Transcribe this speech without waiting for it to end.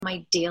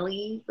my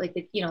daily, like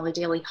the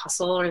daily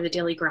hustle or the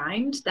daily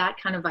grind, that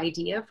kind of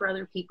idea for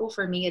other people,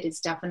 for me, it is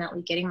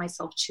definitely getting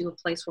myself to a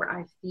place where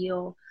I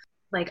feel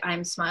like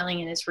I'm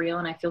smiling and it's real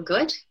and I feel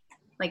good.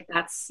 Like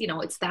that's,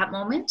 it's that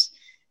moment.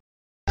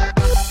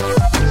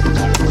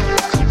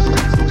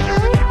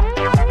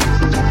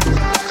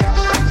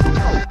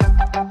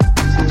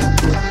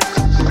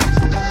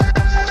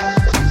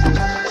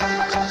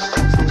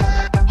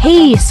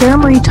 Hey, Sarah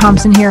Marie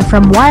Thompson here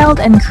from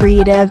Wild and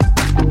Creative.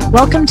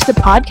 Welcome to the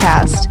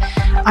podcast.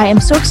 I am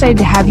so excited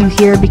to have you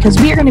here because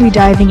we are going to be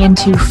diving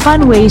into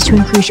fun ways to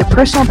increase your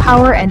personal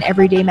power and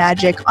everyday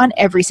magic on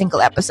every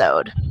single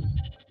episode.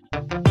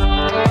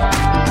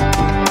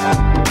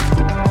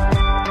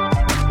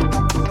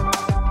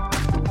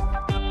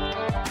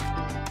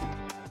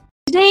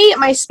 Today,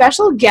 my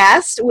special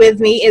guest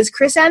with me is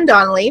Chris-Anne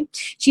Donnelly.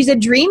 She's a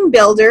dream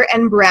builder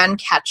and brand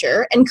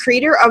catcher and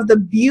creator of the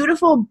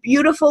beautiful,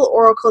 beautiful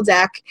Oracle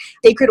deck,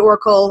 Sacred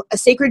Oracle, A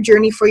Sacred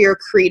Journey for Your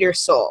Creator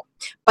Soul.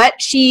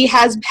 But she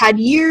has had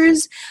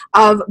years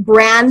of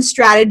brand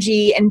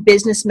strategy and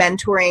business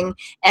mentoring,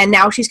 and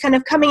now she's kind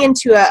of coming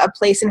into a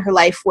place in her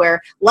life where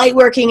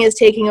lightworking is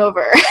taking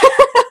over.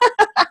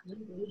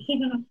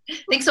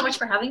 Thanks so much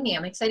for having me.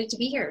 I'm excited to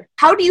be here.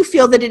 How do you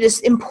feel that it is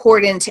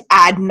important to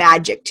add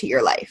magic to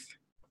your life?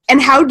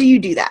 And how do you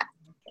do that?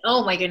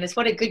 Oh my goodness,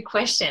 what a good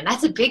question.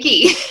 That's a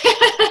biggie.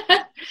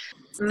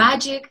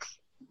 Magic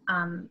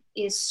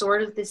is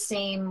sort of the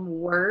same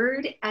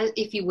word, as,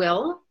 if you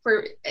will,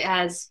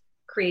 as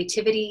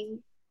creativity,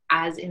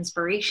 as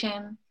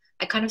inspiration.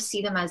 I kind of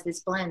see them as this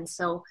blend.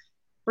 So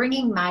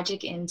bringing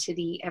magic into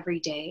the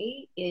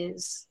everyday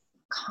is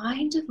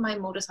kind of my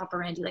modus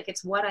operandi. Like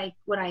it's what I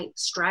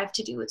strive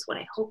to do. It's what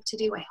I hope to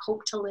do. I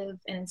hope to live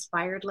an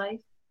inspired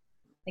life.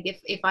 Like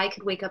if I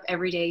could wake up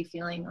every day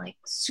feeling like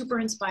super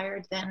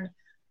inspired, then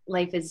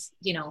life is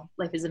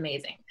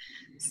amazing.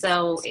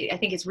 So I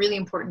think it's really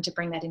important to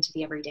bring that into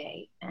the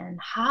everyday. And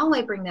how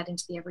I bring that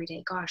into the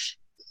everyday, gosh,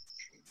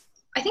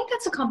 I think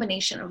that's a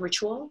combination of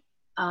ritual,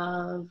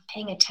 of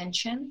paying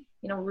attention,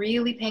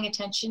 really paying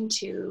attention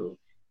to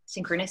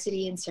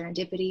synchronicity and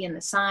serendipity and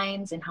the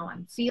signs and how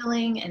I'm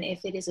feeling, and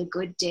if it is a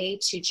good day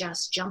to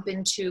just jump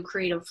into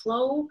creative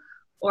flow,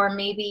 or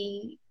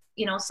maybe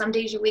some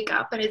days you wake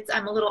up and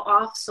I'm a little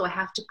off, so I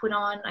have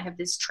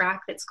this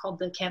track that's called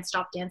the Can't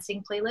Stop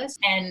Dancing playlist,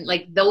 and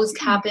like those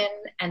happen,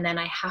 and then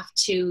I have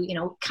to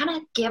kind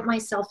of get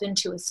myself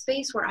into a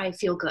space where I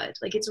feel good.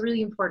 Like it's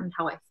really important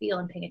how I feel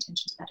and paying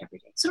attention to that every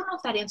day. So I don't know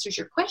if that answers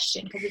your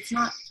question, because it's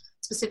not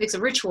specifics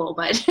of ritual,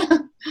 but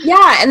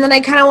yeah. And then I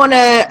kind of want to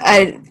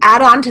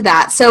add on to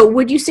that. So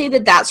would you say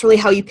that that's really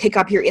how you pick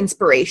up your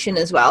inspiration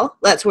as well?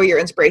 That's where your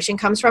inspiration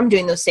comes from,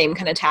 doing those same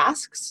kind of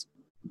tasks?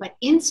 But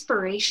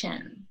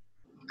inspiration,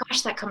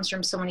 gosh, that comes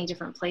from so many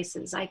different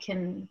places.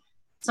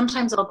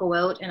 Sometimes I'll go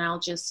out and I'll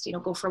just,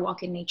 go for a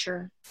walk in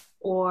nature.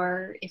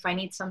 Or if I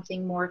need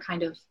something more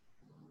kind of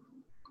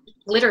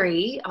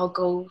glittery, I'll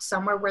go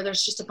somewhere where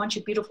there's just a bunch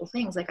of beautiful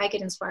things. Like I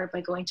get inspired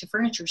by going to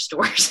furniture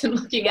stores and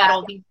looking at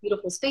all these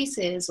beautiful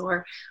spaces,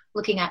 or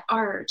looking at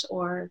art,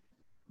 or,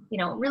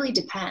 it really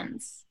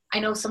depends. I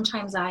know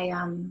sometimes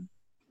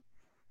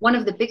one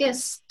of the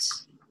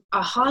biggest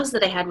ahas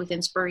that I had with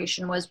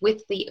inspiration was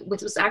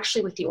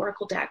actually with the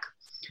Oracle deck.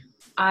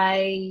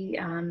 I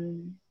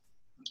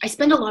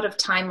spend a lot of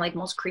time, like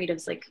most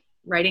creatives, like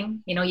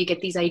writing. You get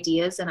these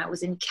ideas, and I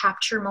was in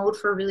capture mode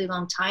for a really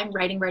long time,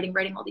 writing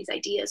all these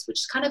ideas,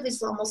 which kind of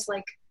is almost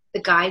like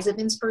the guise of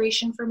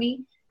inspiration for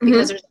me,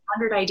 because there's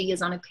 100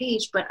 ideas on a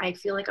page, but I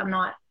feel like I'm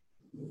not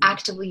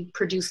actively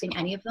producing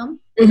any of them.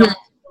 It's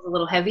a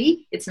little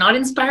heavy. It's not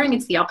inspiring.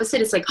 It's the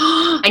opposite. It's like,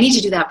 oh, I need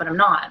to do that, but I'm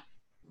not.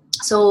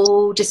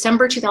 So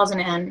December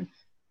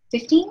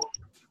 2015,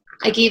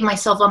 I gave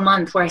myself a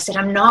month where I said,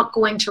 I'm not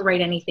going to write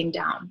anything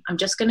down. I'm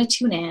just going to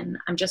tune in.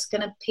 I'm just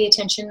going to pay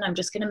attention. I'm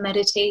just going to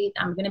meditate.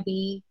 I'm going to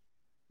be,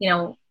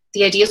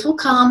 the ideas will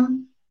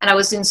come. And I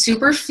was in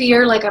super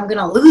fear, like I'm going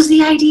to lose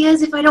the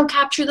ideas if I don't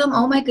capture them.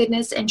 Oh my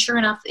goodness. And sure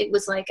enough, it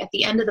was like at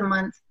the end of the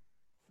month,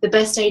 the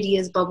best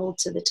ideas bubbled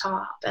to the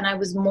top. And I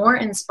was more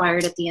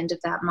inspired at the end of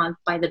that month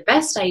by the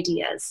best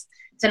ideas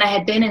than I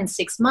had been in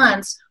 6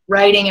 months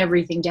writing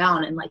everything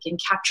down and like in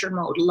capture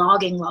mode,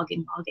 logging.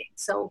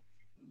 So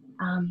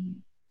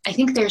I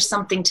think there's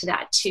something to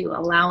that too,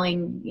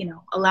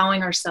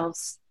 allowing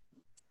ourselves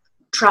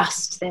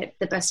trust that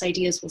the best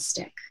ideas will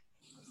stick.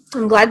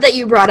 I'm glad that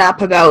you brought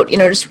up about,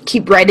 just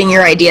keep writing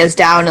your ideas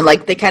down, and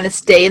like they kind of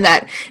stay in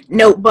that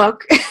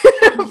notebook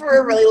for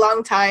a really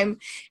long time.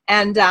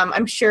 And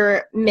I'm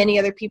sure many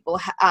other people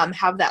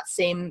have that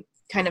same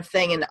kind of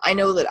thing. And I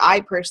know that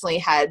I personally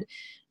had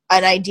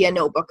an idea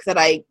notebook that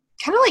I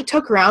kind of like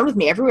took around with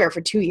me everywhere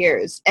for 2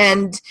 years.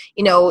 And,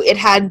 it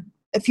had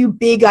a few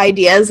big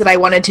ideas that I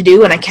wanted to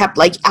do, and I kept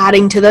like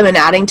adding to them,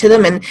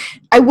 and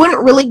I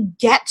wouldn't really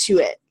get to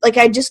it. Like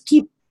I just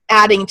keep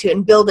adding to it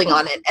and building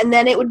on it, and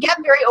then it would get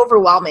very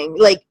overwhelming,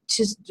 like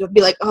just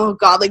be like, oh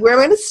God, like where am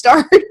I going to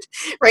start?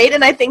 Right?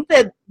 And I think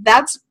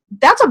that's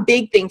a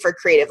big thing for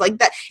creative, like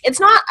that. It's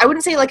not, I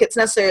wouldn't say like it's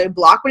necessarily a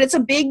block, but it's a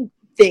big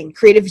thing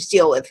creatives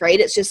deal with, right?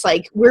 It's just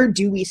like, where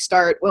do we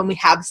start when we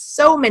have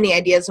so many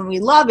ideas and we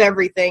love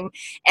everything?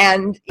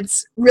 And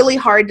it's really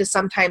hard to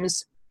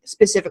sometimes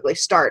specifically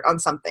start on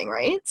something,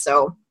 right?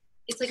 So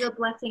it's like a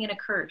blessing and a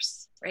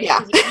curse, right?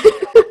 Yeah.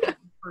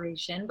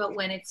 Inspiration, but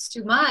when it's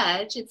too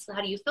much, it's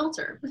how do you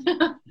filter?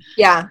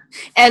 Yeah.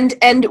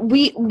 And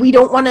we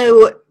don't want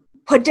to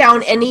put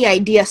down any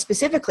idea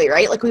specifically,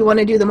 right? Like we want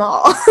to do them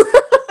all.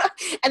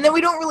 And then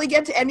we don't really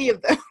get to any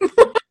of them.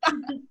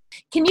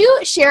 Can you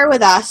share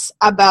with us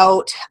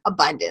about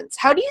abundance?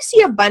 How do you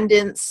see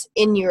abundance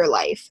in your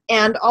life?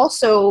 And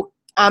also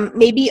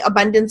maybe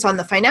abundance on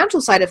the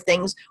financial side of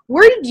things.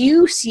 Where did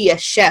you see a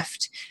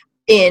shift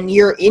in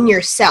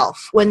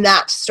yourself when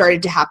that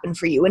started to happen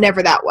for you,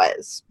 whenever that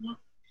was? Yeah.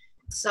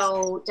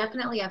 So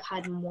definitely I've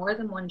had more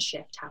than one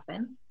shift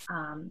happen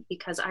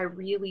because I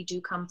really do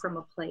come from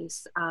a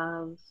place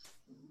of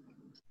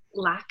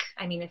lack.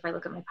 I mean, if I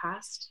look at my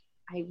past,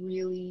 I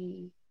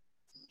really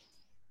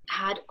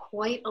had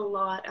quite a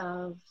lot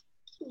of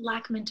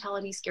lack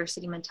mentality,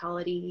 scarcity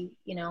mentality.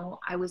 You know,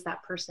 I was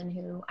that person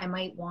who I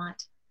might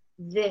want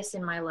this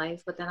in my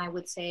life, but then I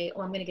would say,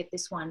 oh, I'm going to get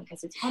this one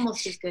because it's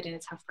almost as good and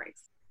it's half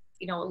price.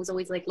 You know, it was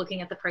always like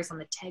looking at the price on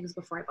the tags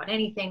before I bought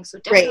anything. So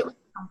definitely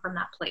come from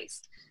that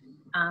place.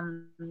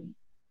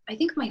 I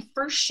think my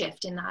first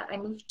shift in that, I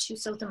moved to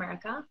South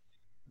America,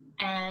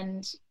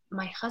 and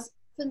my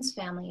husband's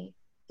family,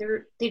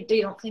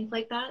 they don't think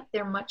like that.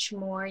 They're much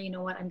more, you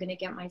know what, I'm going to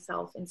get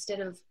myself, instead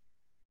of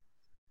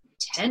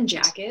 10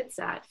 jackets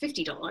at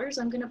 $50,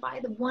 I'm going to buy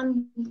the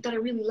one that I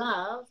really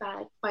love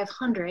at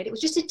 $500. It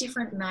was just a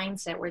different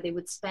mindset where they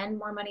would spend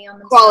more money on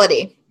themselves,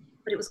 Quality.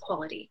 but it was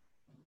quality.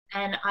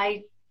 And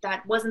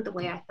that wasn't the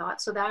way I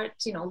thought. So that,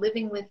 you know,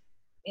 living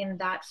in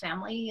that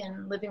family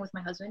and living with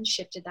my husband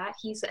shifted that.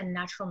 He's a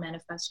natural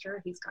manifester.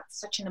 He's got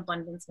such an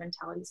abundance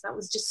mentality. So that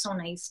was just so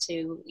nice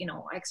to, you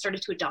know, I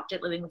started to adopt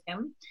it living with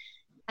him.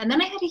 And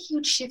then I had a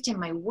huge shift in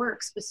my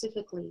work,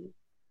 specifically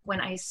when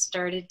I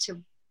started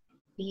to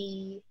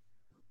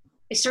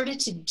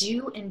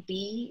do and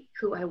be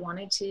who I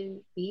wanted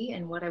to be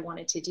and what I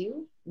wanted to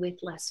do with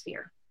less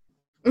fear.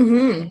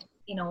 Mm-hmm.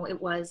 You know,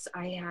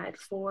 I had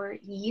 4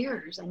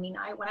 years. I mean,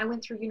 when I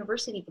went through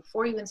university,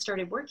 before I even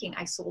started working,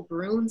 I sold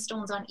rune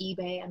stones on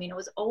eBay. I mean, I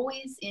was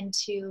always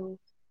into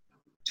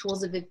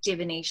tools of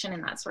divination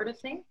and that sort of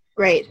thing.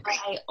 Right.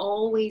 I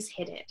always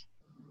hid it.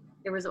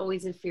 There was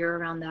always a fear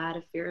around that,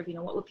 a fear of, you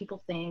know, what would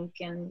people think?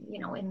 And,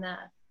 you know, in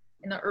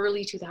the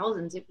early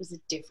 2000s, it was a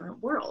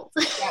different world.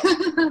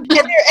 and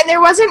there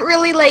wasn't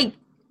really like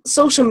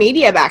social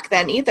media back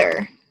then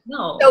either.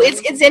 No. So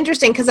it's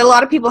interesting because a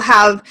lot of people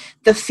have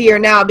the fear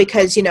now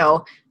because, you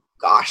know,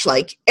 gosh,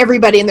 like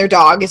everybody and their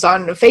dog is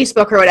on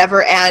Facebook or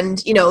whatever,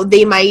 and, you know,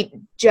 they might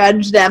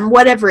judge them,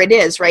 whatever it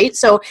is, right?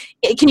 So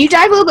can you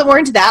dive a little bit more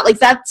into that? Like,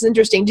 that's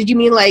interesting. Did you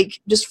mean like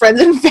just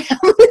friends and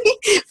family?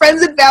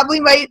 Friends and family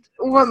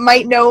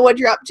might know what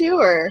you're up to,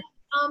 or?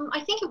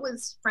 I think it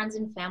was friends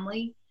and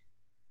family.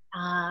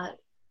 I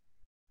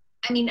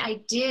mean,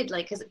 I did,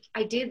 like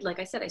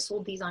I said, I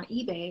sold these on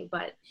eBay,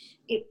 but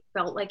it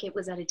felt like it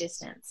was at a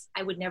distance.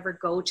 I would never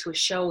go to a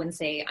show and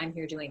say, I'm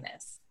here doing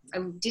this. I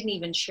didn't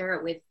even share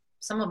it with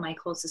some of my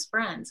closest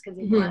friends because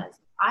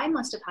I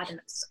must have had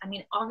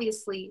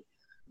obviously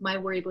my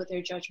worry about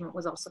their judgment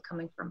was also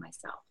coming from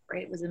myself,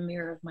 right? It was a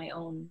mirror of my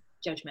own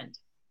judgment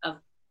of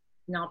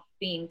not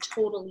being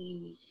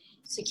totally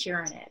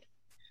secure in it.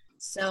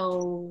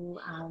 So,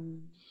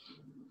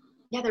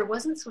 yeah, there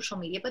wasn't social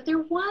media, but there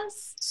were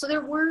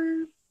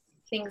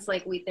things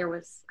like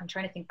I'm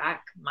trying to think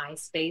back,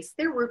 MySpace.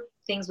 There were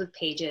things with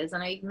pages,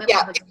 and I met my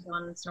husband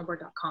on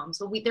snowboard.com.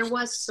 So there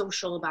was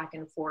social back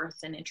and forth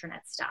and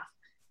internet stuff,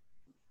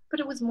 but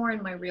it was more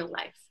in my real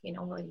life, you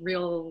know, like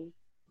real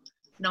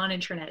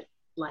non-internet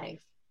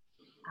life.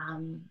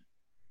 And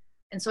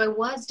so I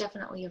was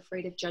definitely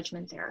afraid of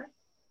judgment there.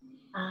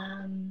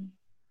 And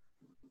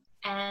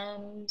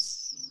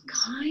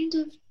kind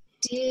of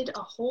did a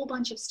whole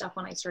bunch of stuff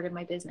when I started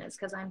my business,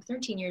 because I'm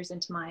 13 years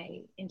into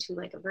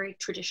like a very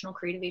traditional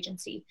creative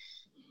agency.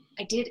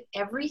 I did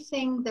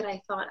everything that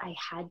I thought I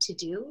had to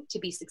do to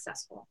be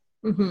successful.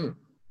 Mm-hmm.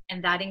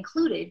 And that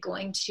included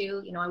going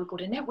to, you know, I would go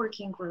to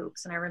networking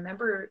groups, and I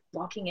remember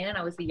walking in and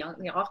I was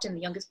often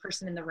the youngest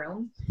person in the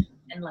room,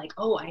 and like,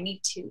 oh, I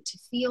need to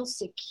feel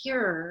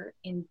secure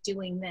in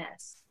doing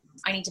this,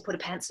 I need to put a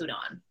pantsuit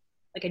on.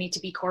 Like, I need to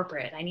be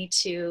corporate. I need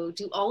to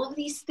do all of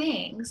these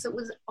things. So it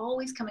was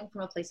always coming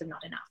from a place of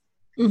not enough.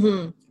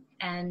 Mm-hmm.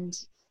 And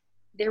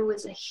there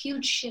was a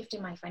huge shift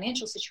in my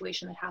financial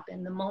situation that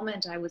happened the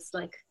moment I was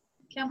like,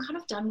 okay, I'm kind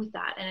of done with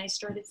that. And I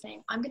started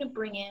saying, I'm going to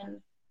bring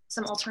in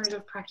some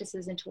alternative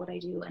practices into what I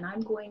do. And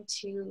I'm going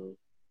to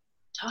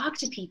talk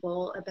to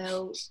people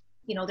about,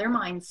 you know, their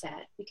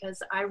mindset,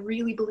 because I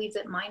really believe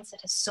that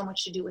mindset has so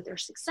much to do with their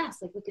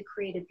success. Like, we could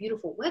create a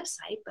beautiful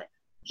website, but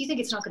if you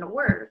think it's not going to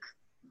work,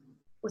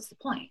 what's the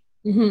point?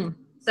 Mm-hmm.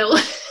 So,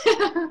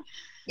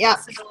 yeah.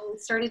 So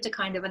started to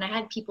and I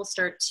had people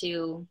start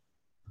to,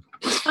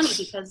 it's funny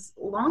because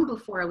long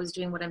before I was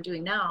doing what I'm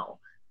doing now,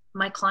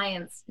 my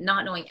clients,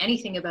 not knowing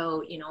anything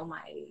about, you know,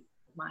 my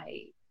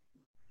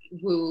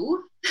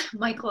woo,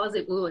 my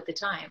closet woo at the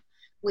time,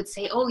 would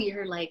say, oh,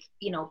 you're like,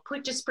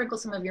 just sprinkle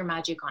some of your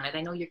magic on it.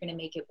 I know you're going to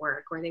make it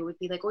work. Or they would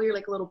be like, oh, you're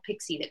like a little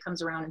pixie that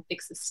comes around and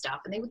fixes stuff.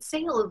 And they would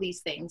say all of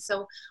these things.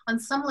 So on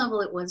some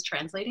level it was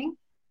translating,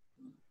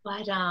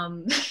 but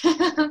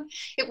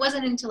it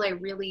wasn't until I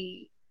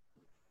really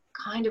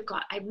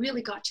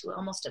got to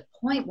almost a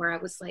point where I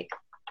was like,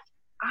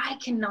 I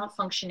cannot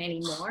function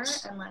anymore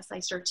unless I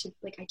start to,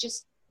 like, I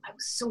was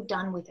so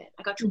done with it.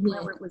 I got to a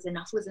point where it was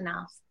enough.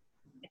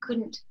 I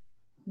couldn't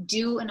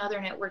do another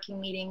networking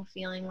meeting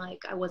feeling like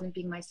I wasn't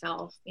being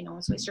myself,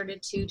 so I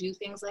started to do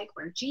things like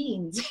wear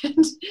jeans,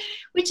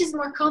 which is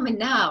more common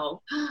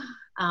now,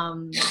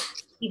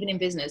 even in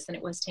business than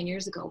it was 10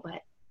 years ago,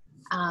 but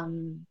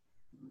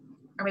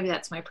or maybe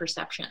that's my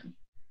perception.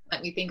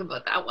 Let me think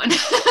about that one.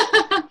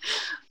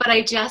 But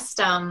I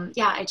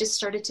just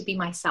started to be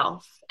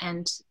myself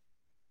and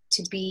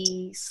to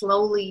be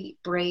slowly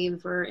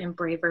braver and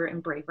braver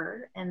and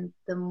braver. And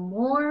the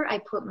more I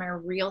put my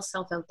real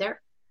self out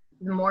there,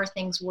 the more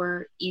things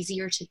were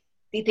easier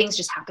things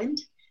just happened.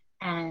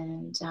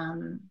 And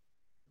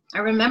I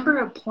remember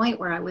a point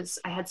where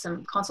I had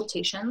some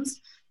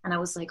consultations and I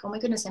was like, oh my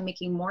goodness, I'm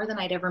making more than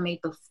I'd ever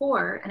made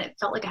before. And it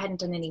felt like I hadn't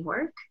done any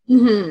work.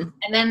 Mm-hmm.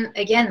 And then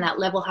again, that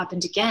level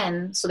happened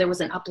again. So there was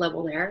an up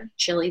level there.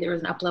 There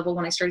was an up level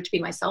when I started to be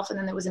myself. And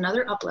then there was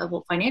another up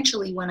level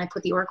financially when I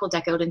put the Oracle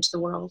deck out into the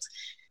world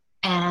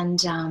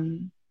and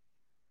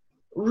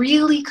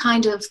really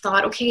kind of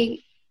thought,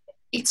 okay,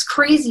 it's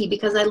crazy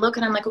because I look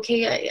and I'm like,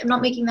 okay, I'm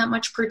not making that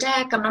much per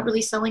deck. I'm not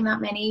really selling that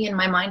many in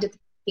my mind at the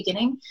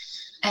beginning.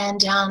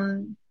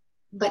 And,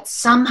 but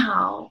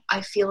somehow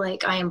I feel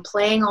like I am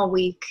playing all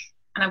week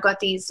and I've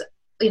got these,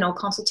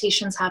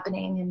 consultations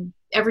happening and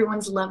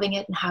everyone's loving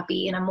it and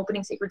happy. And I'm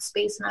opening sacred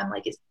space and I'm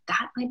like, is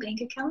that my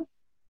bank account?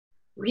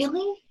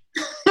 Really?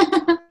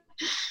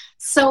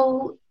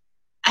 So,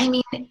 I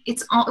mean,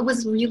 it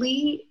was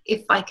really,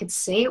 if I could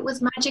say it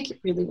was magic, it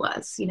really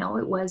was, it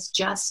was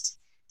just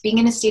being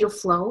in a state of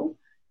flow,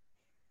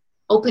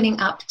 opening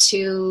up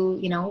to,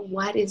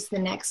 what is the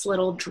next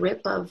little drip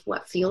of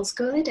what feels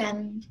good.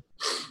 And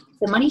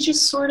the money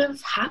just sort of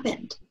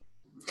happened.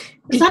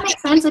 Does that make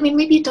sense? I mean,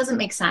 maybe it doesn't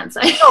make sense.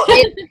 No,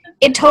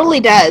 it totally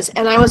does.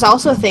 And I was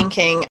also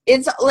thinking,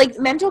 it's like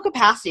mental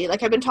capacity.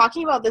 Like I've been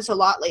talking about this a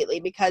lot lately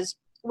because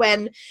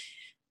when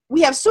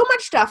we have so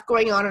much stuff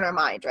going on in our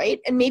mind, right?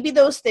 And maybe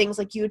those things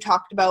like you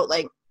talked about,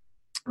 like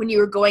when you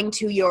were going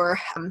to your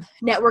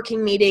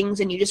networking meetings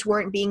and you just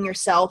weren't being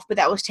yourself, but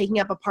that was taking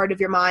up a part of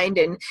your mind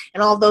and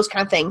all of those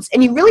kind of things.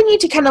 And you really need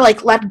to kind of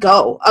like let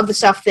go of the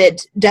stuff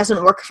that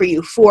doesn't work for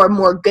you for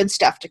more good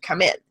stuff to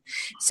come in.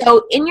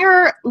 So in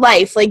your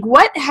life, like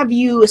what have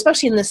you,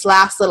 especially in this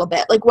last little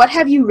bit, like what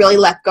have you really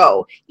let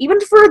go,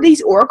 even for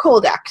these Oracle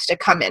decks to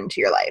come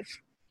into your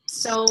life?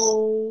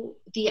 So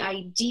the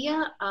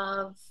idea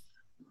of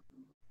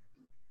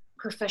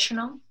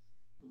professional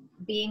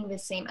being the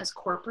same as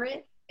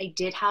corporate, I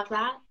did have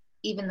that,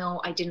 even though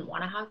I didn't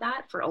want to have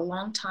that for a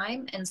long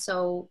time. And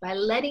so by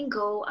letting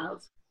go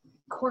of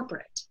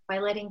corporate, by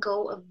letting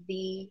go of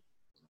the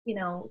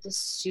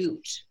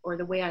suit or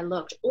the way I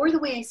looked or the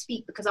way I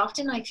speak, because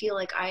often I feel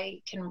like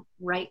I can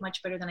write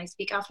much better than I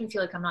speak. I often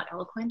feel like I'm not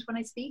eloquent when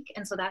I speak.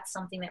 And so that's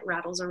something that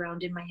rattles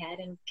around in my head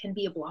and can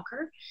be a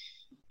blocker.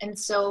 And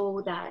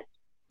so that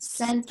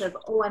sense of,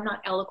 oh, I'm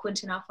not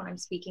eloquent enough when I'm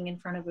speaking in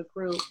front of a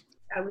group,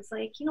 I was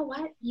like, you know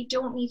what? You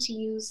don't need to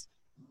use,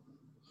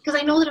 because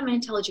I know that I'm an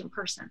intelligent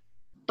person,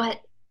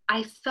 but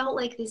I felt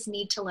like this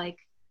need to like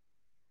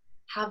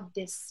have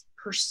this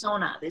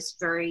persona, this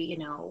very,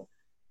 I'm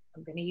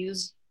going to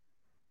use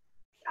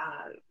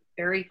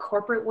very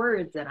corporate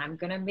words and I'm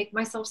going to make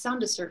myself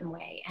sound a certain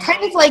way. And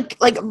kind of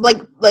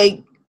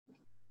like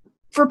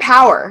for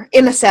power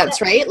in a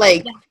sense, right?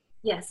 Like,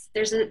 yes,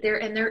 there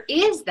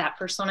is that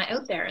persona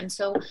out there. And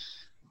so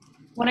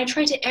when I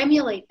tried to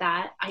emulate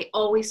that, I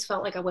always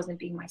felt like I wasn't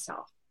being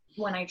myself.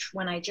 When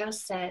I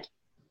just said,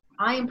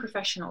 I am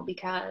professional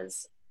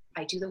because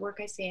I do the work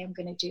I say I'm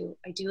going to do.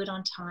 I do it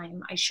on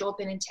time. I show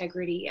up in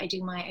integrity. I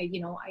do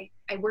I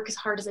work as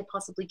hard as I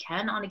possibly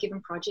can on a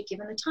given project,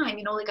 given the time,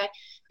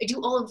 I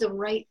do all of the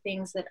right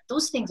things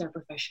those things are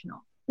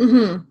professional.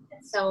 Mm-hmm.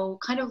 So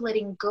kind of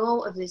letting go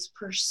of this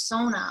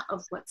persona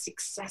of what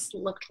success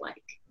looked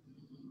like.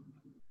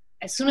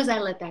 As soon as I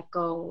let that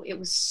go, it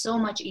was so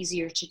much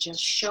easier to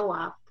just show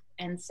up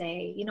and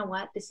say, you know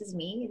what, this is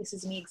me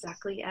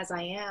exactly as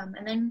I am.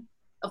 And then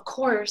of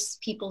course,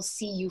 people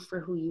see you for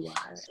who you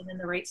are, and then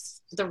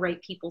the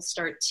right people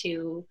start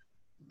to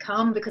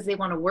come because they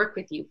want to work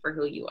with you for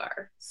who you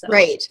are. So,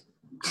 right.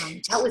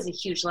 That was a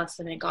huge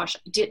lesson. And gosh,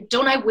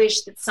 don't I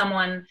wish that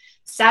someone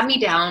sat me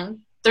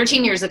down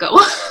 13 years ago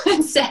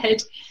and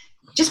said,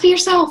 just be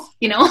yourself,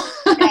 Yeah.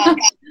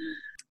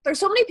 There's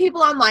so many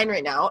people online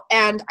right now,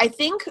 and I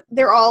think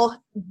they're all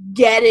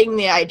getting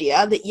the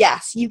idea that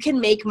yes, you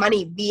can make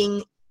money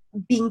being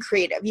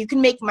creative. You can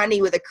make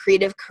money with a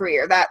creative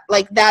career. That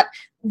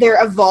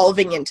they're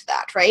evolving into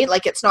that, right?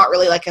 Like it's not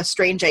really like a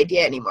strange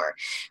idea anymore.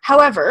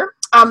 However,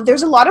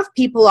 there's a lot of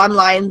people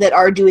online that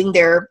are doing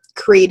their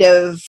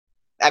creative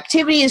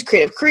activities,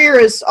 creative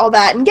careers, all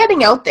that, and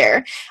getting out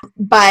there,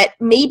 but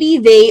maybe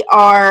they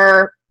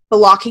are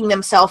blocking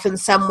themselves in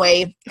some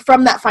way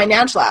from that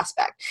financial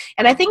aspect.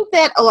 And I think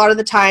that a lot of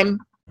the time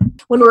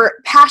when we're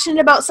passionate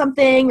about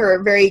something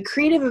or very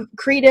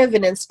creative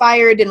and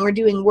inspired and we're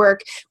doing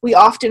work, we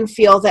often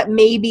feel that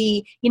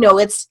maybe,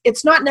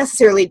 it's not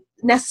necessarily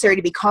necessary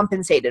to be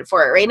compensated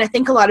for it, right? And I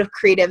think a lot of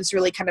creatives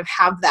really kind of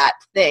have that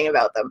thing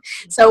about them.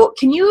 So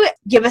can you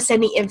give us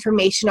any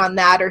information on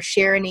that or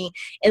share any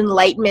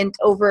enlightenment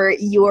over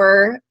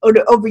your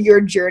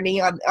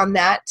journey on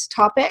that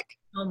topic?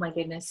 Oh my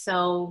goodness.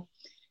 So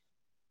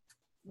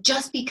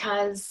just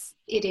because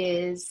it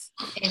is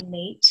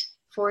innate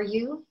for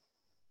you,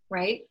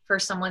 right? For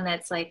someone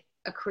that's like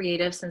a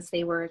creative since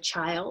they were a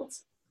child,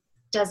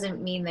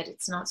 doesn't mean that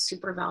it's not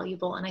super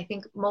valuable. And I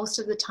think most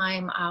of the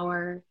time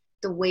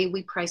the way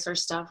we price our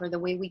stuff or the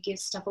way we give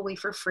stuff away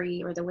for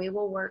free or the way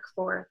we'll work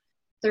for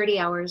 30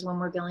 hours when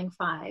we're billing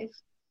 5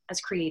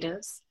 as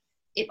creatives,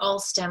 it all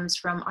stems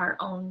from our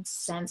own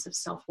sense of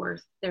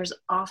self-worth. There's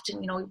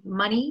often,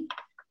 money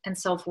and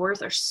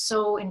self-worth are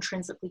so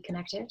intrinsically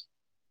connected.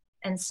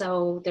 And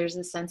so there's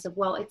a sense of,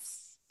 well,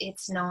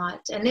 it's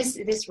not, and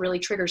this really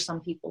triggers some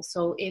people.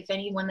 So if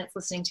anyone that's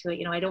listening to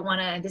it, I don't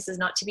want to, this is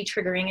not to be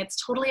triggering,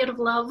 it's totally out of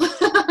love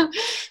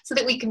so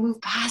that we can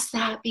move past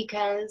that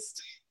because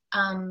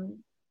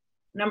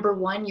number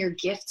one, your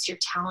gifts, your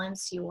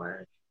talents,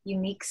 your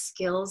unique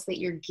skills that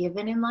you're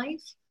given in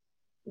life,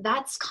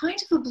 that's kind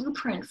of a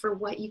blueprint for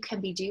what you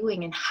can be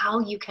doing and how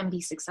you can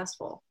be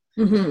successful.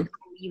 Mm-hmm.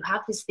 You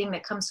have this thing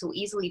that comes so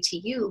easily to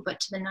you, but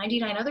to the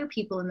 99 other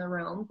people in the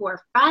room who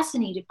are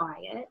fascinated by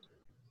it,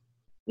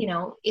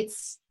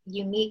 it's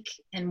unique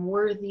and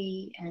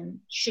worthy and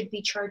should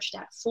be charged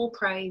at full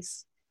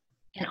price.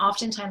 And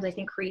oftentimes I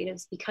think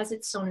creatives, because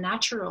it's so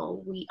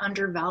natural, we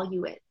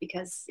undervalue it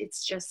because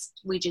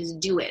we just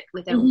do it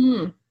without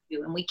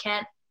and we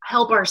can't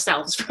help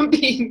ourselves from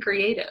being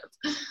creative.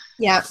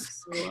 Yeah.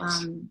 So,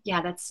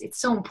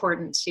 it's so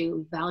important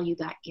to value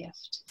that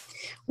gift.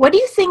 What do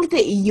you think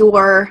that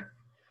your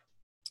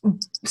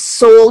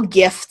soul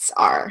gifts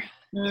are?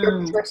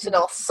 Your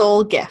personal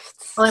soul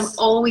gifts? Well, I'm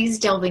always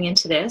delving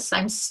into this.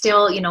 I'm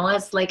still,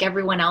 as like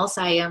everyone else,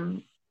 I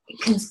am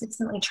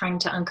consistently trying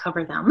to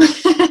uncover them.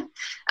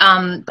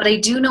 But I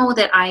do know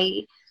that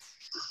I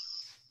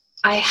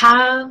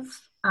have,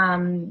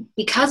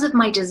 because of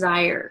my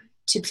desire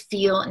to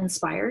feel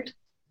inspired,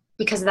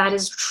 because that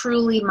is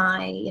truly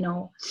my,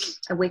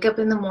 I wake up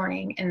in the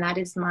morning and that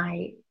is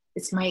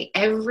it's my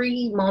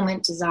every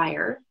moment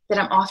desire that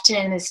I'm often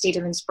in a state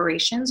of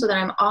inspiration so that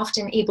I'm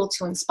often able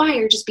to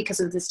inspire just because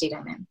of the state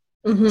I'm in.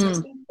 Mm-hmm. So I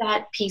think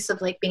that piece of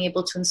like being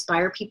able to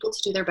inspire people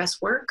to do their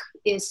best work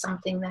is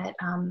something that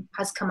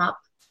has come up.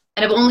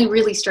 And I've only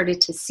really started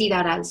to see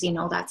that as,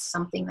 that's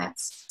something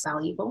that's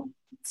valuable,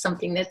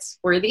 something that's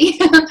worthy.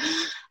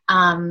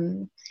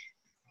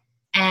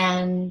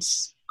 And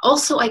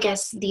also, I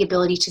guess, the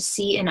ability to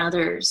see in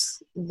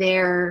others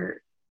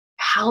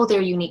how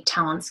their unique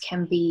talents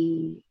can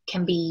be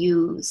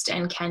used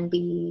and can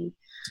be,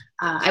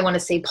 I want to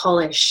say,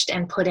 polished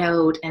and put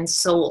out and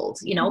sold,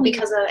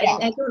 because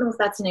I don't know if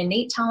that's an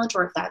innate talent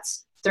or if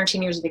that's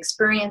 13 years of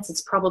experience.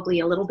 It's probably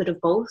a little bit of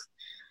both.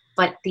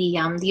 But the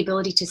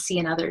ability to see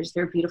in others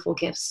their beautiful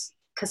gifts,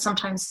 because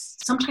sometimes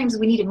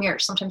we need a mirror.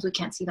 Sometimes we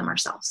can't see them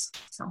ourselves.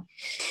 So,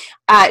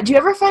 do you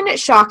ever find it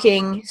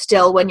shocking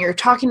still when you're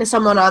talking to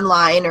someone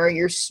online or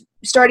you're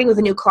starting with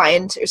a new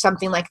client or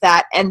something like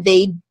that, and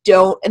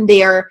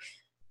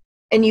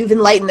and you've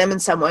enlightened them in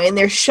some way, and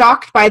they're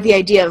shocked by the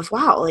idea of,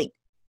 wow, like,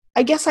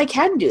 I guess I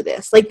can do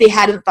this. Like they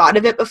hadn't thought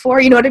of it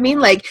before. You know what I mean?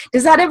 Like,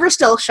 does that ever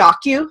still shock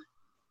you?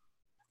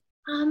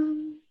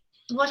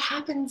 What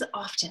happens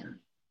often.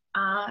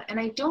 And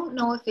I don't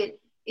know if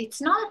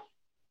it's not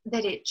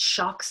that it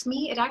shocks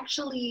me. It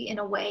actually, in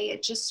a way,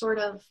 it just sort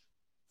of,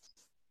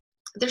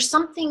 there's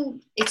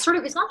something, it's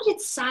not that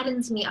it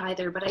saddens me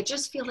either, but I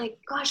just feel like,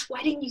 gosh,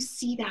 why didn't you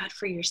see that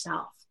for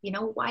yourself?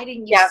 Why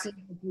didn't you see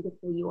how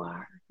beautiful you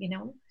are?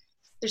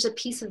 There's a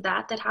piece of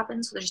that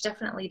happens. So there's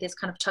definitely this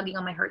kind of tugging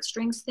on my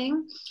heartstrings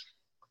thing.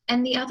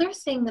 And the other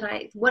thing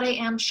what I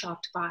am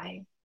shocked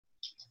by,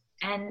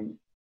 and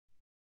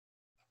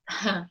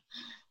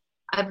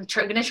I'm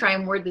going to try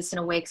and word this in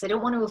a way because I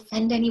don't want to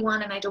offend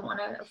anyone and I don't want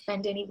to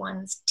offend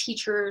anyone's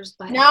teachers.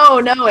 But no,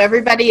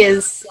 everybody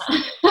is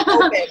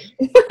open.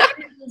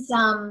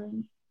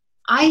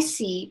 I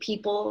see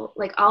people,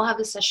 like I'll have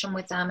a session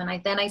with them and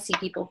I see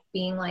people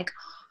being like,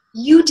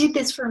 you did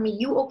this for me.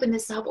 You opened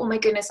this up. Oh my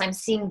goodness, I'm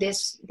seeing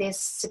this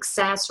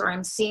success, or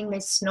I'm seeing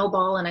this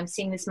snowball and I'm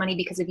seeing this money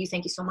because of you.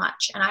 Thank you so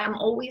much. And I'm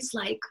always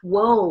like,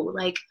 whoa,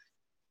 like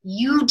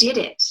you did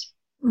it.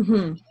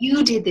 Mm-hmm.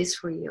 You did this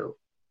for you.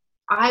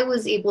 I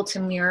was able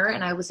to mirror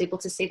and I was able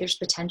to say there's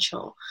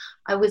potential.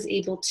 I was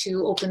able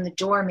to open the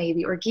door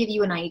maybe or give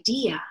you an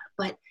idea,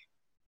 but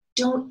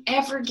don't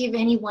ever give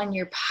anyone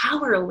your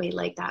power away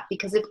like that,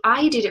 because if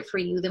I did it for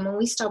you, then when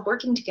we stop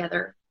working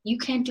together, you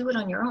can't do it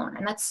on your own.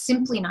 And that's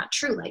simply not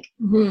true. Like,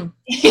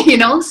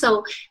 Mm-hmm.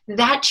 So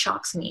that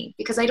shocks me,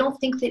 because I don't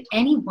think that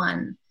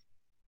anyone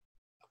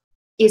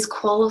is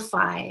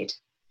qualified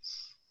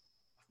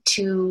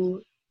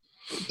to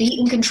be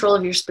in control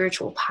of your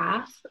spiritual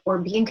path or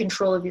be in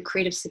control of your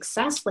creative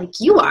success like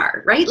you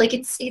are, right? Like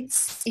it's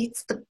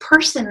the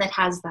person that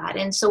has that.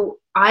 And so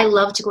I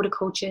love to go to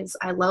coaches.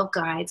 I love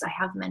guides. I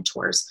have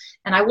mentors,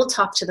 and I will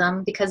talk to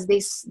them because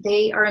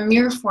they are a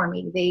mirror for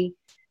me.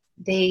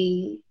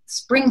 They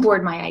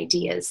springboard my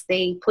ideas.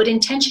 They put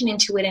intention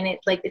into it, and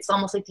it's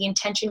almost like the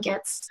intention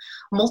gets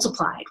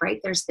multiplied, right?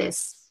 There's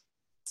this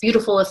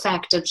beautiful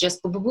effect of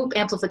just boop, boop, boop,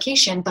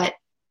 amplification, but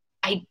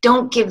I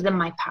don't give them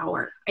my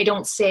power. I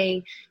don't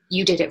say,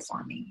 you did it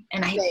for me.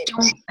 And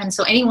and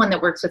so anyone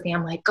that works with me,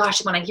 I'm like,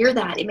 gosh, when I hear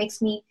that, it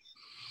makes me,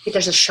 if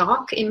there's a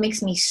shock, it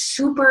makes me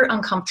super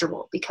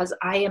uncomfortable, because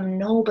I am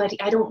nobody.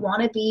 I don't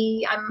want to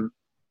be,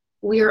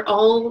 we are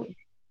all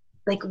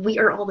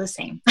the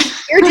same.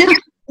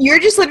 You're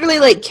just literally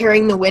like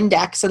carrying the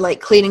Windex and like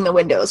cleaning the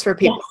windows for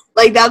people.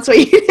 Yes. Like that's what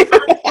you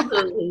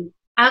do.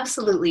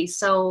 Absolutely.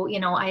 So,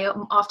 I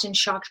am often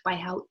shocked by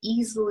how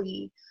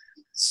easily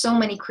so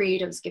many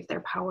creatives give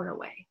their power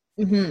away.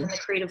 Mm-hmm. And the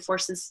creative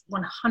force is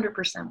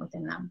 100%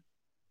 within them.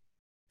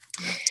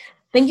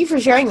 Thank you for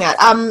sharing that.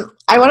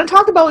 I want to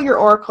talk about your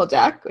Oracle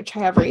deck, which I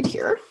have right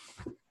here.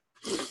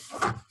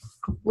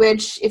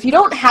 Which, if you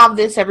don't have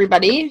this,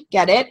 everybody,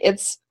 get it.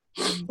 It's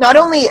not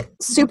only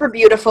super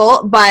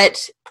beautiful,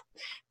 but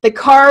the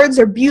cards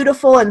are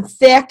beautiful and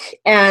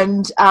thick,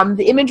 and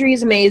the imagery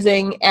is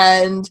amazing.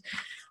 And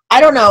I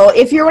don't know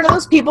if you're one of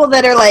those people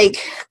that are like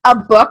a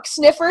book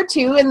sniffer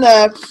too in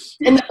the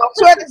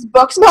bookstore. This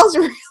book smells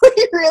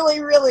really,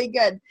 really, really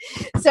good.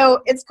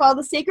 So it's called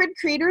The Sacred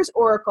Creator's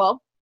Oracle,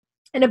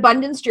 an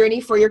abundance journey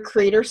for your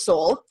creator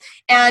soul.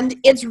 And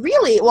it's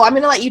really, well, I'm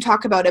going to let you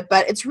talk about it,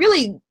 but it's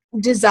really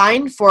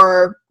designed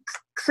for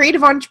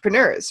creative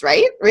entrepreneurs,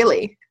 right?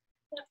 Really.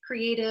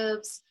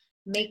 Creatives,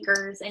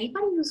 makers,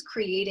 anybody who's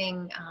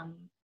creating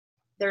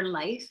their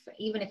life,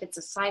 even if it's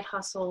a side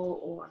hustle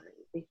or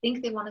they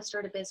think they want to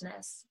start a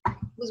business,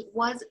 was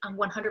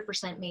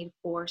 100% made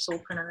for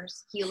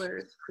soulpreneurs,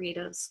 healers,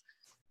 creatives.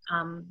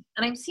 And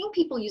I'm seeing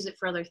people use it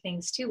for other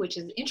things too, which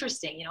is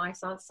interesting. I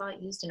saw it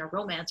used in a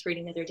romance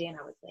reading the other day, and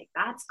I was like,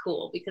 that's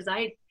cool, because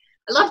I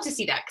love to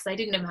see that, because I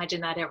didn't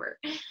imagine that ever.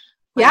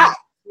 Yeah.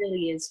 It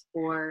really is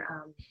for,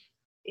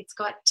 it's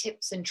got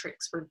tips and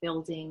tricks for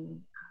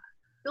building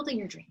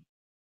your dream.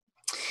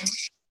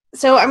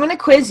 So I'm going to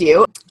quiz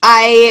you.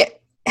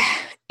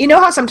 You know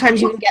how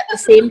sometimes you can get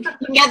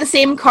the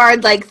same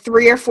card like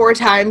 3 or 4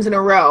 times in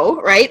a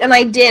row, right? And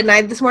I did.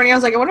 And this morning I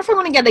was like, I wonder if I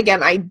want to get it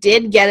again. I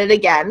did get it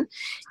again.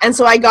 And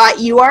so I got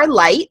You Are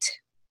Light.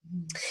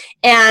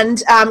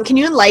 And can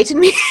you enlighten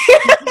me?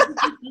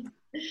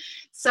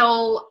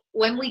 So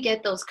when we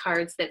get those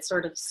cards that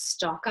sort of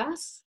stalk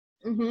us,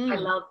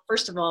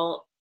 first of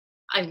all,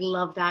 I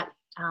love that.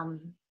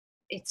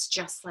 It's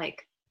just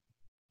like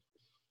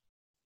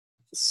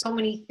so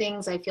many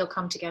things I feel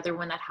come together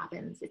when that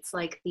happens. It's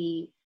like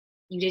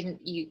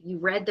you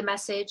read the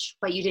message,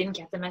 but you didn't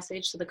get the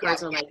message. So the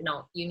cards are like,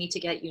 no, you need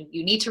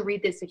to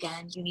read this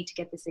again. You need to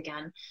get this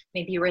again.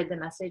 Maybe you read the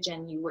message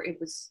and it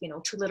was,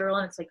 too literal.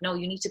 And it's like, no,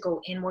 you need to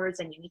go inwards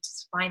and you need to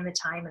find the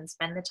time and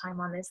spend the time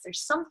on this.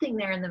 There's something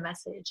there in the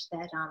message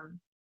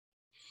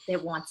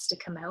that wants to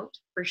come out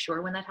for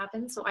sure when that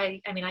happens. So I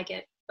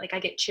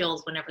get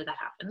chills whenever that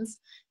happens,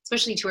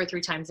 especially 2 or 3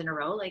 times in a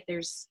row. Like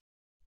there's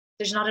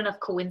not enough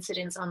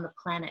coincidence on the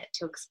planet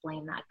to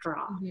explain that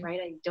draw,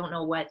 right? I don't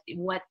know what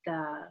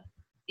the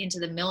into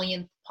the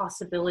millionth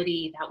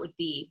possibility that would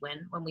be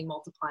when we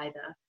multiply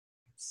the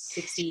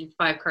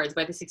 65 cards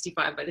by the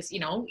 65 by this,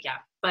 yeah.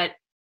 But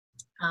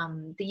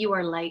the You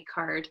Are Light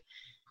card,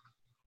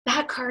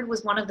 that card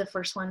was one of the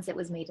first ones that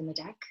was made in the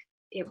deck.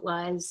 It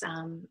was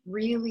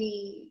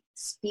really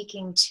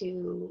speaking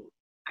to,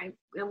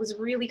 it was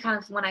really kind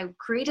of, when I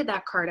created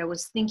that card, I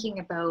was thinking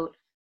about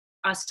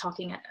us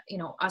talking,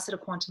 us at a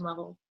quantum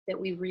level, that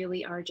we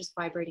really are just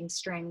vibrating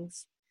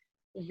strings,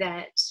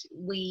 that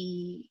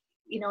we,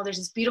 there's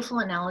this beautiful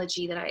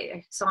analogy that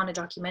I saw in a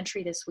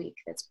documentary this week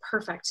that's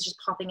perfect. It's just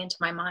popping into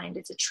my mind.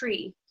 It's a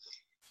tree,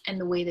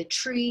 and the way the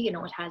tree,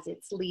 it has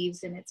its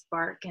leaves and its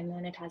bark, and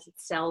then it has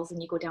its cells,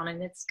 and you go down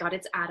and it's got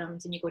its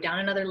atoms, and you go down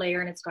another layer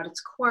and it's got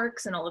its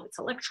quarks and all of its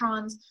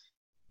electrons.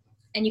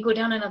 And you go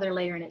down another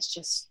layer and it's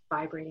just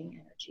vibrating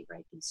energy,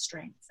 right? These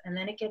strings. And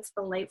then it gets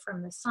the light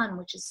from the sun,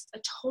 which is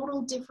a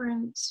total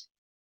different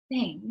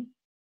thing,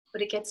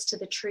 but it gets to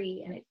the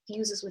tree and it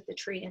fuses with the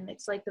tree. And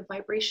it's like the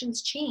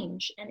vibrations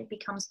change and it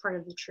becomes part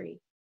of the tree.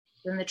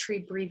 Then the tree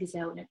breathes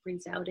out, and it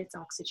breathes out its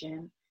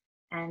oxygen,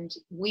 and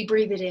we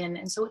breathe it in.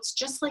 And so it's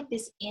just like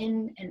this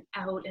in and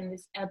out and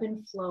this ebb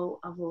and flow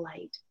of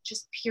light,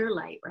 just pure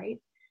light, right?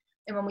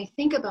 And when we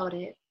think about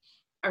it,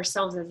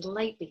 ourselves as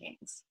light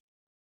beings,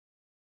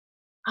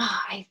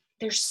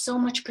 there's so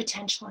much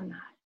potential in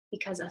that,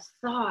 because a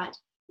thought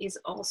is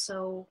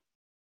also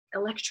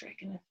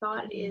electric, and a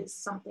thought is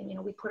something, you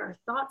know, we put our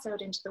thoughts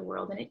out into the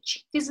world, and it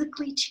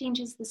physically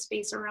changes the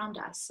space around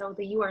us. So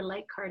the You Are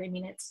Light card, I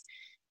mean, it's,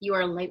 you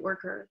are a light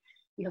worker.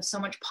 You have so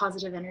much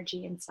positive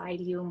energy inside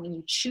you, and when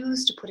you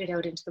choose to put it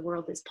out into the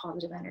world, this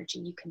positive energy,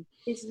 you can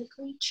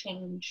physically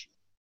change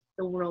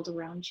the world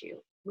around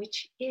you,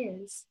 which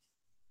is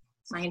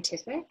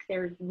scientific.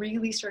 They're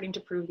really starting to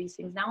prove these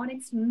things now, and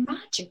it's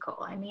magical.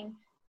 I mean,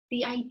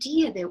 the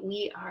idea that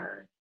we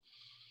are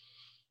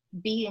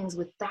beings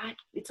with that,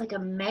 it's like a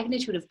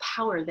magnitude of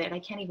power that I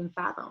can't even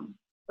fathom,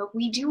 but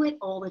we do it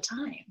all the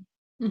time.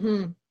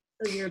 Mm-hmm.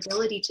 So your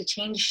ability to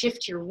change,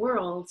 shift your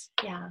world,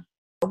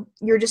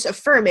 you're just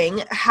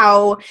affirming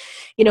how,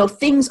 you know,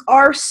 things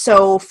are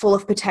so full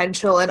of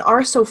potential and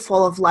are so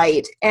full of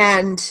light,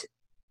 and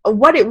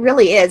what it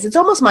really is. It's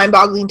almost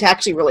mind-boggling to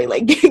actually really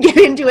like get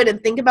into it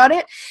and think about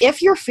it.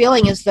 If you're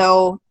feeling as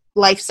though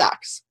life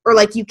sucks, or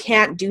like you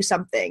can't do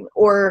something,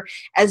 or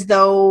as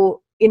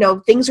though, you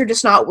know, things are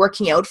just not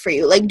working out for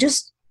you, like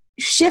just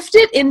shift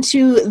it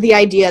into the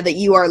idea that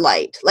you are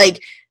light.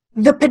 Like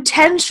the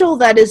potential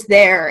that is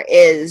there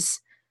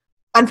is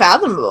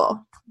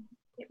unfathomable.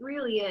 It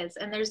really is.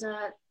 And there's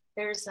a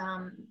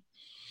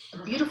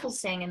beautiful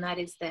saying, and that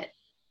is that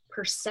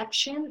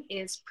perception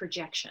is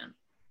projection.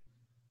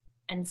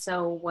 And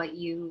so what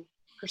you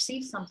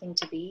perceive something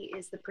to be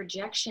is the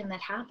projection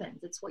that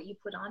happens. It's what you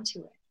put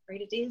onto it,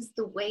 right? It is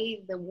the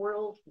way the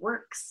world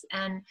works.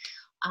 And,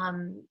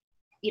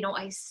 you know,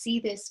 I see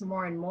this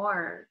more and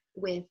more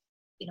with,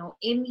 you know,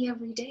 in the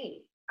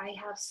everyday. I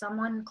have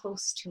someone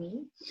close to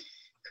me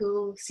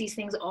who sees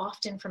things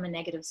often from a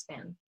negative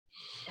spin.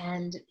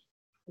 And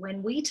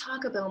when we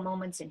talk about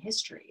moments in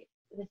history,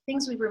 the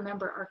things we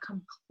remember are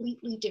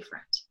completely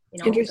different.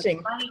 You know, interesting.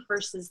 The fight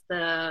versus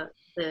the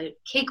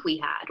cake we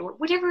had, or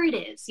whatever it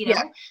is, you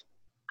know.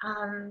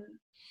 Yeah.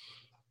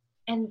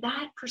 And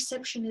that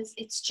perception is,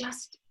 it's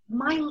just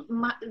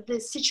the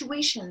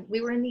situation.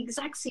 We were in the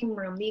exact same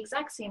room, the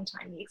exact same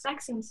time, the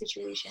exact same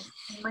situation.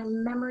 And my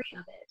memory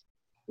of it,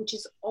 which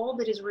is all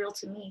that is real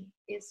to me,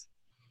 is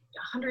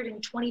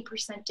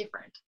 120%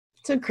 different.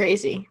 So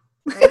crazy.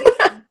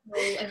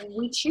 Right? And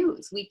we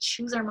choose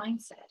our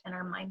mindset, and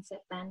our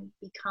mindset then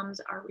becomes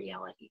our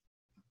reality.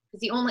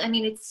 It's the only, I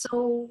mean, it's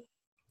so,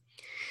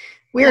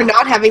 we are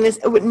not having this,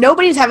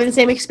 nobody's having the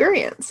same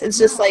experience. It's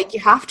just like, you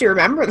have to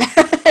remember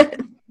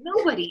that.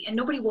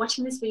 Nobody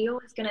watching this video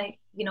is gonna,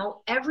 you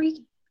know,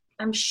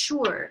 I'm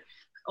sure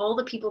all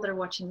the people that are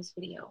watching this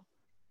video,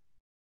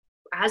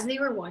 as they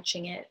were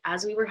watching it,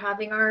 as we were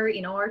having our,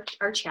 you know,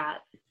 our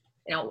chat,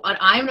 you know, what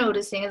I'm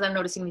noticing is I'm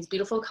noticing these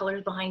beautiful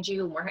colors behind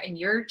you, and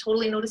you're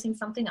totally noticing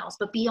something else.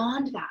 But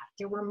beyond that,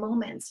 there were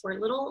moments where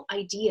little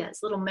ideas,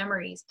 little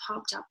memories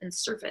popped up and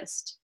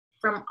surfaced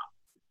from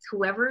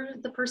whoever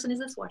the person is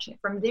that's watching it,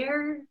 from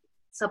their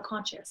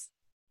subconscious,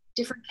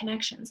 different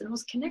connections. And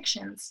those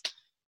connections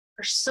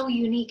are so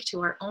unique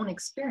to our own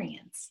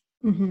experience.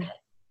 Mm-hmm.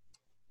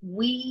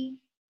 We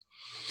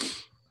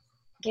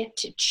get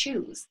to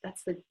choose.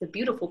 That's the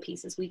beautiful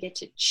piece, is we get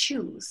to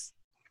choose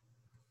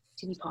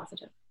to be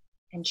positive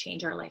and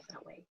change our life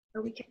that way.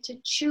 Or we get to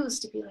choose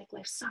to be like,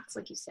 life sucks,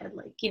 like you said,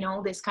 like, you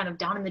know, this kind of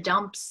down in the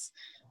dumps,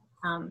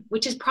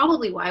 which is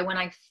probably why when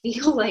I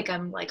feel like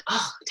I'm like,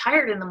 oh,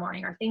 tired in the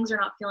morning, or things are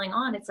not feeling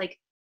on, it's like,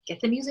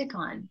 get the music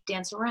on,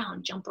 dance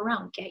around, jump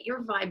around, get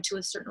your vibe to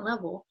a certain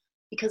level,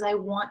 because I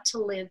want to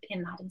live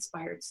in that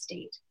inspired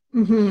state.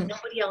 Mm-hmm.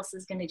 Nobody else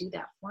is going to do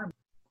that for me.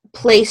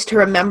 Place to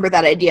remember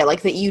that idea,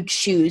 like that you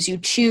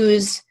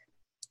choose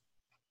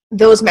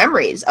those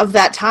memories of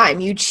that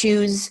time. You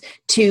choose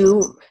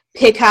to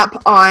pick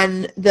up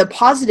on the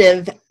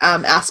positive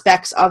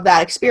aspects of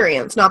that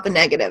experience, not the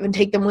negative, and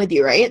take them with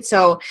you, right?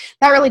 So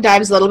that really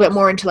dives a little bit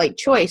more into like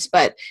choice,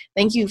 but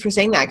thank you for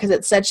saying that, because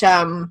it's such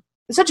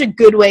a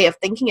good way of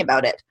thinking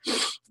about it.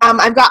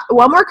 I've got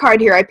one more card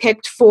here I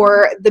picked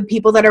for the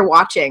people that are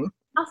watching.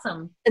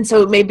 Awesome. And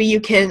so maybe you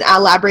can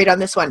elaborate on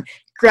this one.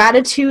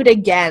 Gratitude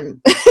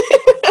again.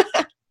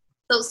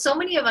 So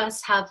many of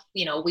us have,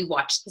 you know, we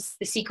watched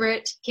The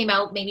Secret, came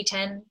out maybe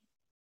 10,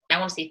 I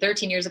want to say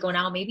 13 years ago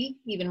now, maybe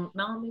even,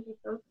 no, maybe,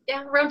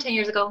 yeah, around 10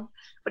 years ago,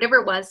 whatever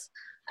it was.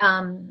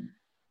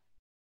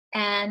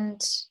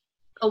 And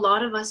a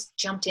lot of us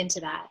jumped into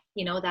that,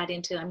 you know, I'm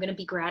going to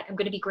be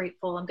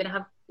grateful. I'm going to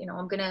have, you know,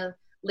 I'm going to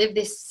live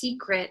this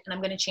secret, and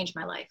I'm going to change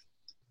my life.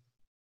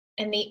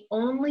 And the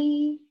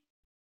only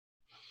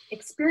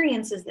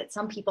experiences that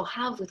some people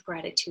have with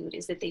gratitude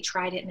is that they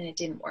tried it and it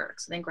didn't work.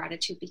 So then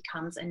gratitude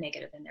becomes a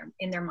negative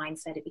in their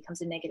mindset. It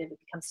becomes a negative. It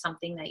becomes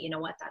something that, you know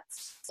what,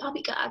 that's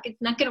poppycock.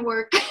 It's not going to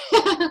work.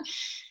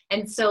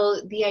 And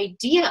so the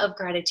idea of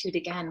gratitude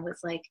again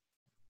was like,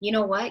 you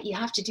know what, you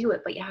have to do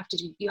it, but you have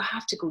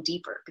to go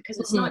deeper, because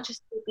it's not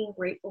just being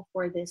grateful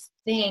for this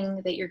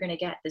thing that you're going to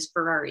get, this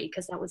Ferrari,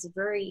 because that was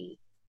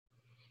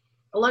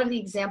a lot of the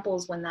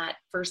examples when that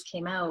first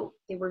came out,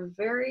 they were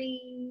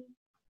very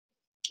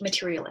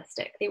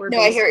materialistic. They were. No,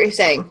 I hear what you're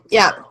saying.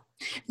 Yeah.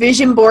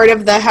 Vision board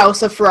of the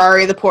house, of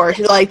Ferrari, the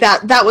Porsche, like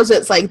that was,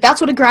 it's like,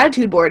 that's what a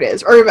gratitude board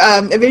is, or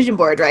a vision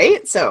board,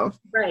 right? So.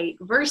 Right.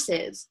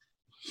 Versus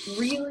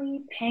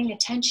really paying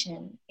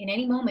attention. In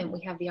any moment,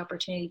 we have the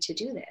opportunity to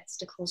do this,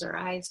 to close our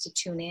eyes, to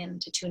tune in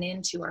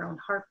to our own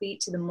heartbeat,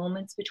 to the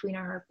moments between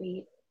our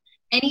heartbeat.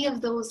 Any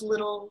of those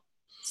little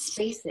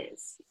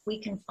spaces,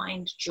 we can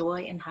find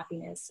joy and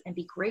happiness and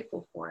be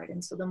grateful for it.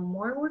 And so the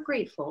more we're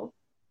grateful,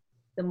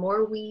 the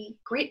more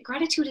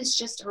gratitude is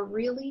just a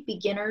really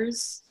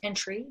beginner's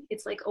entry.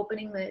 It's like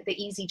opening the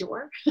easy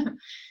door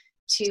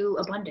to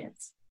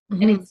abundance.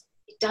 Mm-hmm. And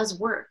it does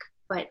work.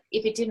 But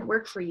if it didn't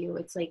work for you,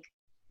 it's like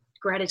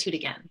gratitude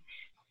again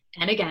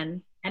and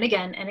again and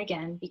again and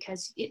again,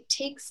 because it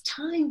takes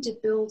time to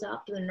build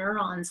up the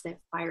neurons that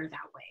fire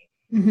that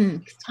way. Mm-hmm. It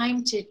takes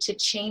time to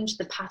change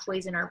the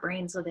pathways in our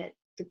brain so that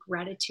the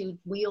gratitude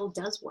wheel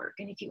does work.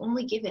 And if you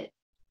only give it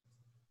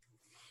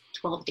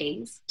 12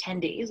 days, 10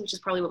 days, which is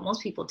probably what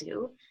most people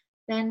do,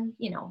 then,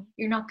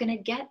 you're not going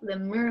to get the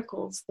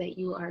miracles that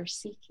you are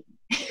seeking.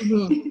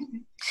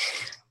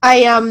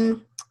 Mm-hmm.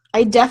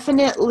 I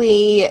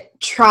definitely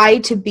try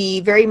to be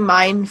very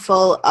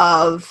mindful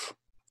of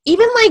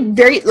even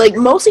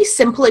mostly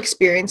simple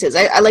experiences.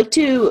 I like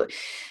to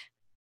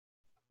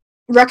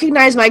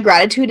recognize my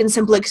gratitude in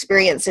simple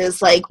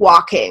experiences like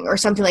walking or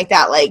something like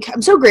that. Like,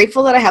 I'm so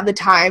grateful that I have the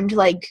time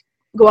to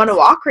go on a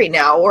walk right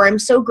now, or I'm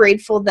so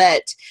grateful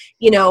that,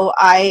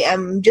 I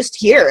am just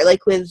here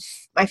with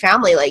my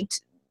family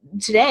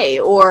today,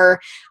 or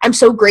I'm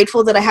so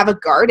grateful that I have a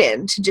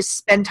garden to just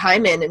spend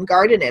time in and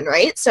garden in,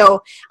 right?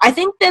 So I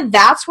think that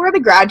that's where the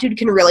gratitude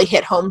can really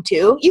hit home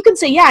too. You can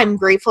say, yeah, I'm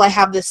grateful I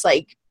have this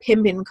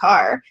pimpin'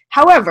 car.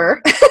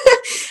 However,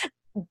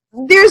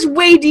 there's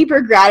way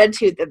deeper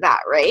gratitude than that,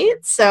 right?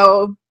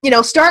 So,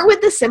 start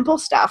with the simple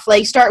stuff.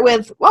 Start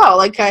with, wow,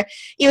 it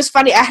was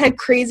funny. I had a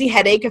crazy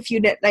headache a few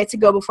nights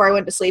ago before I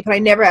went to sleep, and I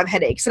never have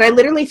headaches. And I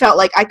literally felt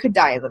like I could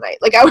die in the night.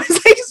 I was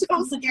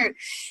so scared.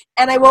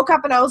 And I woke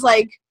up and I was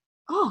like,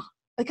 oh,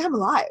 I'm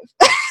alive.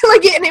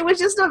 And it was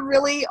just a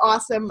really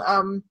awesome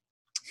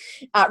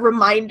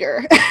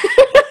reminder.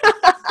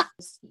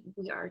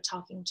 We are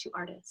talking to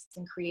artists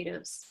and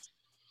creatives.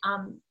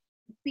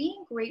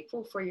 Being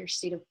grateful for your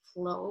state of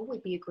flow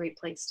would be a great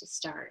place to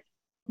start.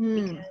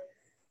 Because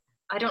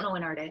I don't know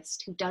an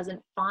artist who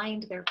doesn't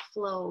find their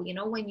flow.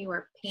 When you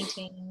are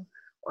painting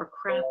or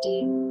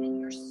crafting and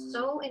you're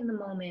so in the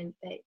moment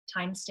that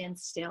time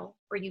stands still,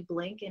 or you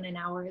blink and an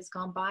hour has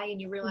gone by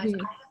and you realize, I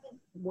haven't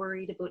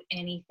worried about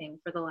anything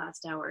for the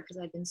last hour because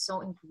I've been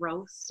so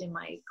engrossed in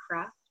my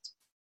craft.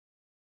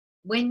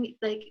 When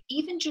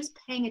even just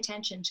paying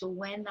attention to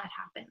when that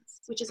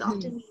happens, which is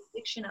often the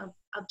addiction of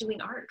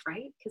doing art,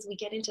 right? Because we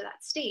get into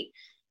that state.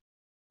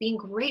 Being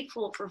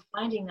grateful for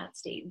finding that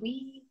state.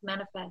 We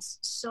manifest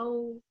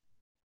so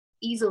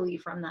easily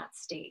from that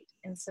state.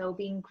 And so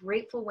being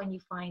grateful when you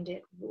find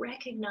it,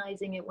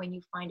 recognizing it when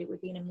you find it would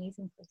be an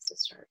amazing place to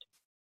start.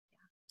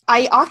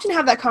 I often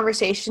have that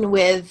conversation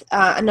with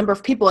a number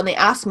of people, and they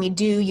ask me,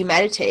 do you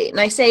meditate? And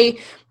I say,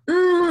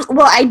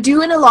 well, I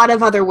do in a lot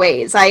of other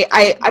ways.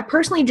 I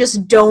personally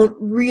just don't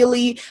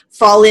really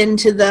fall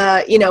into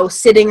the,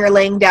 sitting or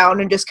laying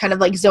down and just kind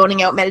of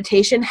zoning out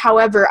meditation.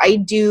 However, I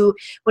do,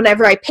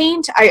 whenever I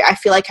paint, I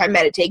feel like I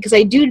meditate because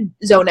I do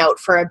zone out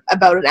for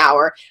about an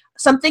hour.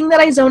 Something that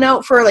I zone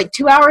out for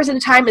 2 hours at a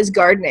time is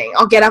gardening.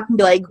 I'll get up and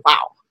be like,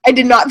 wow, I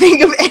did not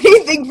think of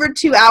anything for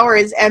 2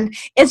 hours. And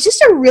it's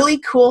just a really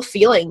cool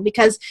feeling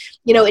because,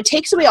 it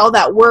takes away all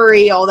that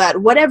worry, all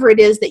that whatever it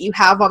is that you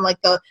have on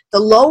the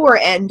lower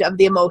end of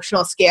the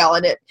emotional scale,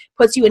 and it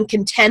puts you in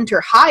content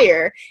or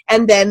higher.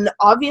 And then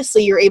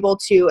obviously you're able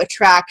to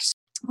attract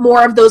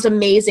more of those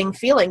amazing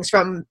feelings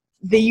from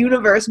the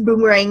universe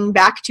boomeranging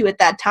back to you at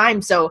that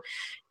time. So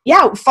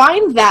yeah,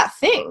 find that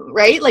thing,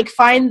 right?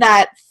 Find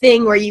that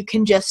thing where you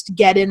can just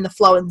get in the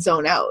flow and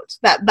zone out.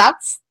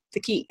 That's the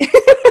key.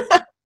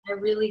 I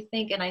really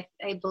think, and I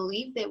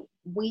believe that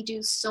we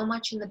do so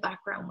much in the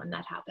background when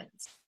that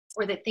happens,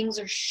 or that things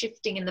are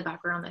shifting in the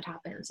background that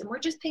happens, and we're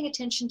just paying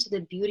attention to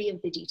the beauty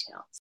of the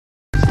details.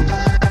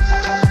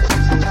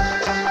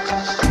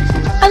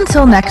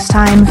 Until next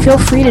time, feel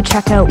free to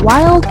check out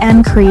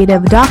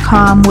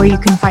wildandcreative.com, where you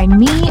can find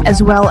me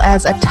as well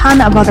as a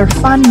ton of other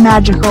fun,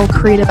 magical,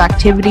 creative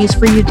activities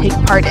for you to take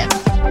part in.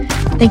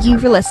 Thank you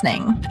for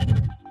listening.